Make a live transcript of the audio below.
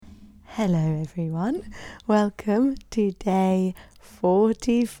Hello everyone, welcome to day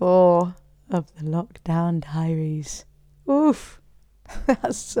 44 of the Lockdown Diaries. Oof,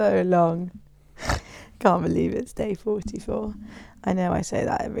 that's so long. Can't believe it's day 44. I know I say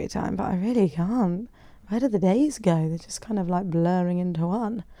that every time, but I really can't. Where do the days go? They're just kind of like blurring into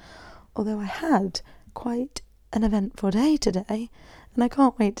one. Although I had quite an eventful day today, and I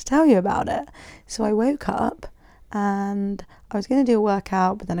can't wait to tell you about it. So I woke up and I was going to do a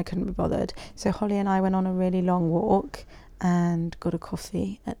workout, but then I couldn't be bothered. So Holly and I went on a really long walk and got a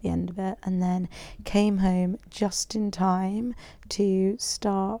coffee at the end of it, and then came home just in time to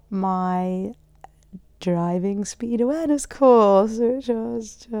start my driving speed awareness course, which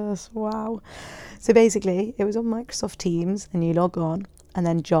was just wow. So basically, it was on Microsoft Teams, and you log on, and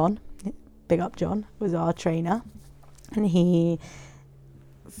then John, big up John, was our trainer, and he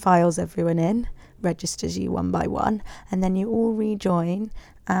files everyone in, registers you one by one, and then you all rejoin,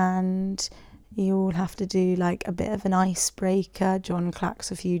 and you all have to do like a bit of an icebreaker. John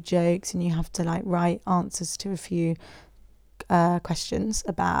cracks a few jokes, and you have to like write answers to a few questions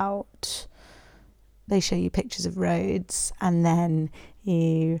about. They show you pictures of roads, and then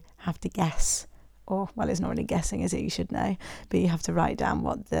you have to guess, or well, it's not really guessing, is it? You should know, but you have to write down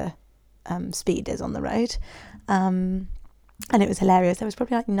what the speed is on the road. And it was hilarious. There was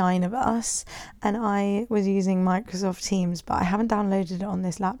probably like 9 of us, and I was using Microsoft Teams, but I haven't downloaded it on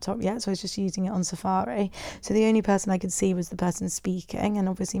this laptop yet, so I was just using it on Safari. So the only person I could see was the person speaking, and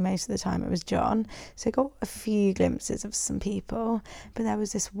obviously most of the time it was John. So I got a few glimpses of some people, but there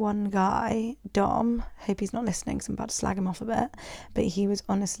was this one guy, Dom, hope he's not listening, so I'm about to slag him off a bit, but he was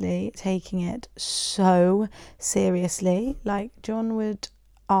honestly taking it so seriously. Like, John would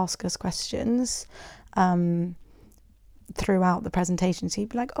ask us questions throughout the presentation. So he'd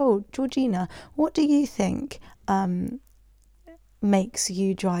be like, oh, Georgina, what do you think makes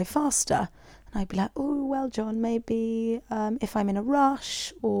you drive faster? And I'd be like, oh, well, John, maybe if I'm in a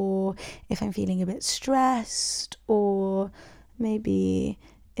rush, or if I'm feeling a bit stressed, or maybe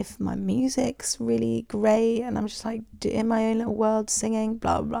if my music's really great and I'm just like in my own little world singing,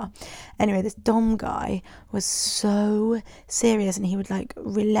 blah, blah. Anyway, this Dom guy was so serious, and he would like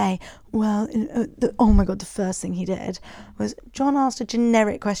relay, well, oh my God, the first thing he did was John asked a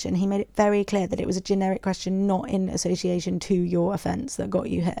generic question. He made it very clear that it was a generic question, not in association to your offence that got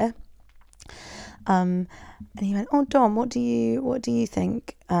you here. And he went, oh, Dom, what do you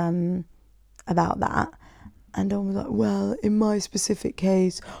think about that? And Dom was like, well, in my specific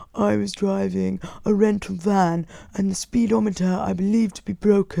case, I was driving a rental van and the speedometer I believe to be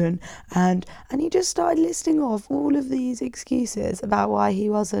broken. And he just started listing off all of these excuses about why he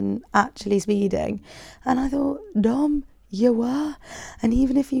wasn't actually speeding. And I thought, Dom, you were. And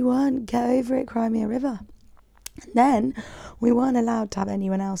even if you weren't, get over it, cry me a river. And then we weren't allowed to have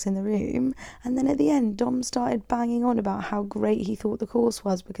anyone else in the room, and then at the end Dom started banging on about how great he thought the course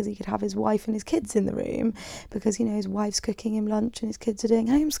was because he could have his wife and his kids in the room, because, you know, his wife's cooking him lunch and his kids are doing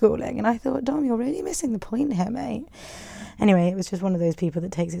homeschooling. And I thought, Dom, you're really missing the point here, mate. Anyway, it was just one of those people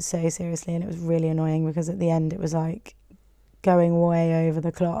that takes it so seriously, and it was really annoying because at the end it was like going way over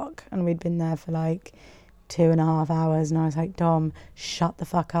the clock, and we'd been there for like 2.5 hours, and I was like, Dom, shut the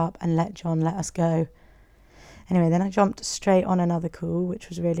fuck up and let John let us go. Anyway, then I jumped straight on another call, which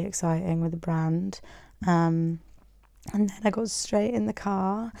was really exciting, with a brand. And then I got straight in the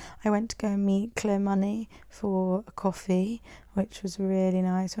car. I went to go and meet Claire Money for a coffee, which was really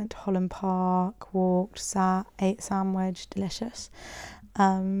nice. Went to Holland Park, walked, sat, ate sandwich, delicious.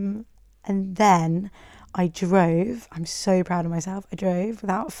 And then I drove. I'm so proud of myself. I drove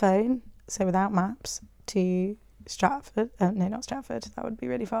without a phone, so without maps, to Stratford. No, not Stratford. That would be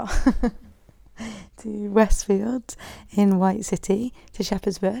really far. To Westfield in White City, to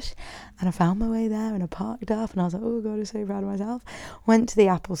Shepherd's Bush, and I found my way there, and I parked up, and I was like, oh God, I'm so proud of myself. Went to the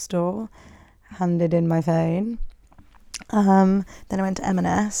Apple store, handed in my phone, then I went to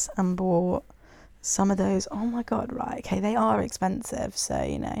M&S and bought some of those. Oh my God, right, okay, they are expensive, so,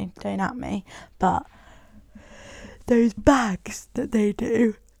 you know, don't at me, but those bags that they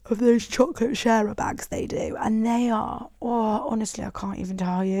do, of those chocolate sharer bags they do, and they are, oh, honestly, I can't even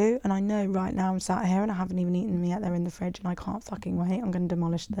tell you. And I know right now I'm sat here and I haven't even eaten them yet. They're in the fridge and I can't fucking wait. I'm going to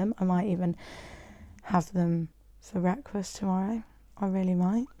demolish them. I might even have them for breakfast tomorrow. I really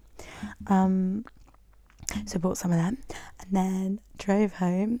might. So I bought some of them and then drove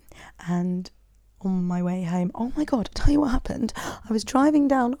home, and on my way home, oh my God, I'll tell you what happened. I was driving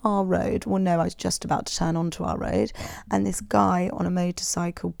down our road. Well, no, I was just about to turn onto our road, and this guy on a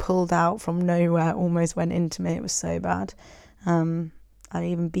motorcycle pulled out from nowhere, almost went into me. It was so bad. I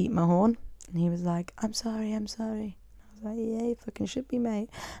even beat my horn, and he was like, I'm sorry. I was was like, yay, fucking should be, mate.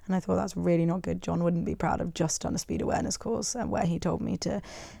 And I thought that's really not good. John wouldn't be proud of just done a speed awareness course where he told me to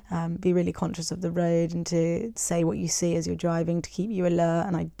be really conscious of the road and to say what you see as you're driving to keep you alert.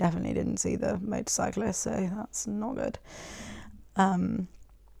 And I definitely didn't see the motorcyclist, so that's not good.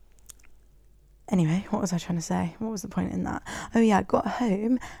 Anyway, what was I trying to say? What was the point in that? Oh yeah, I got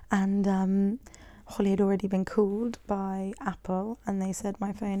home and Holly had already been called by Apple and they said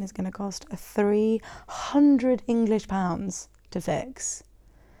my phone is going to cost £300 English to fix.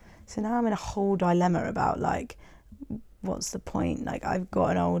 So now I'm in a whole dilemma about like, what's the point? Like I've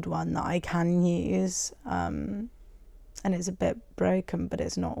got an old one that I can use and it's a bit broken, but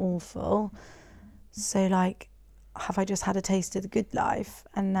it's not awful. So like, have I just had a taste of the good life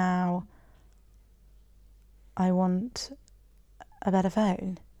and now I want a better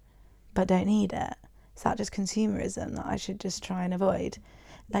phone but don't need it? Is that just consumerism that I should just try and avoid?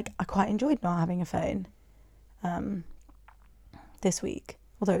 Like, I quite enjoyed not having a phone this week,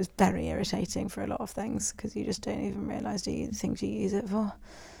 although it was very irritating for a lot of things because you just don't even realise the things you use it for,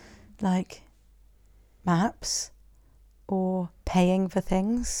 like maps or paying for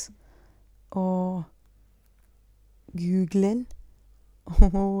things or Googling,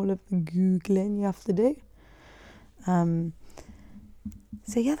 all of the Googling you have to do.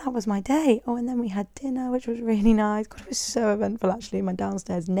 So yeah, that was my day. Oh, and then we had dinner, which was really nice. God, it was so eventful actually. My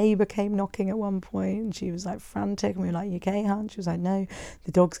downstairs neighbour came knocking at one point and she was like frantic and we were like, "You okay, hon?" She was like, "No,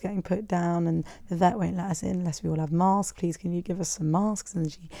 the dog's getting put down and the vet won't let us in unless we all have masks. Please can you give us some masks?" And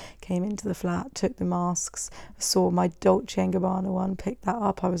she came into the flat, took the masks, saw my Dolce & Gabbana one, picked that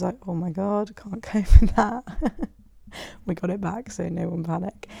up. I was like, oh my God, I can't cope with that. We got it back, so no one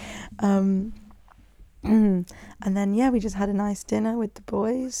panic. And then yeah, we just had a nice dinner with the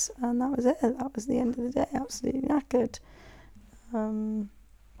boys and that was it. That was the end of the day. Absolutely knackered. The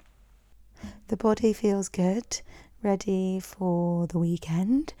body feels good, ready for the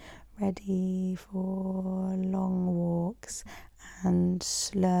weekend, ready for long walks and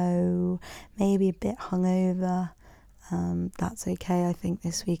slow, maybe a bit hungover. That's okay. I think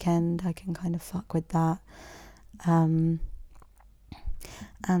this weekend I can kind of fuck with that.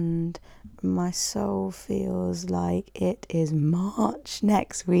 And my soul feels like it is March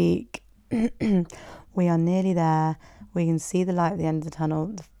next week. We are nearly there. We can see the light at the end of the tunnel.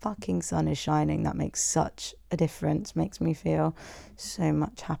 The fucking sun is shining. That makes such a difference. Makes me feel so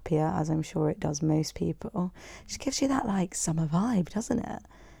much happier, as I'm sure it does most people. Just gives you that like summer vibe, doesn't it?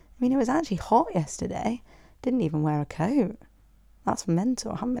 I mean, it was actually hot yesterday. Didn't even wear a coat. That's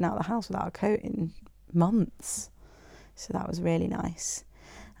mental. I haven't been out of the house without a coat in months. So that was really nice.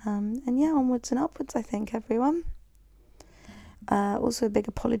 And yeah, onwards and upwards, I think, everyone. Also a big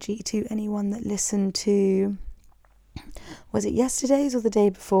apology to anyone that listened to, was it yesterday's or the day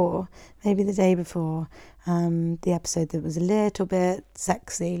before? Maybe the day before. The episode that was a little bit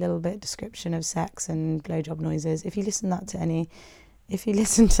sexy, a little bit description of sex and blowjob noises. If you listen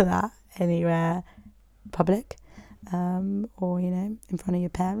to that anywhere public, or in front of your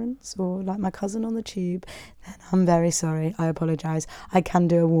parents or like my cousin on the tube, then I'm very sorry. I apologise. I can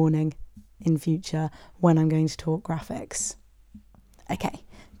do a warning in future when I'm going to talk graphics. Okay,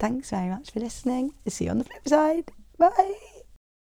 thanks very much for listening. See you on the flip side. Bye.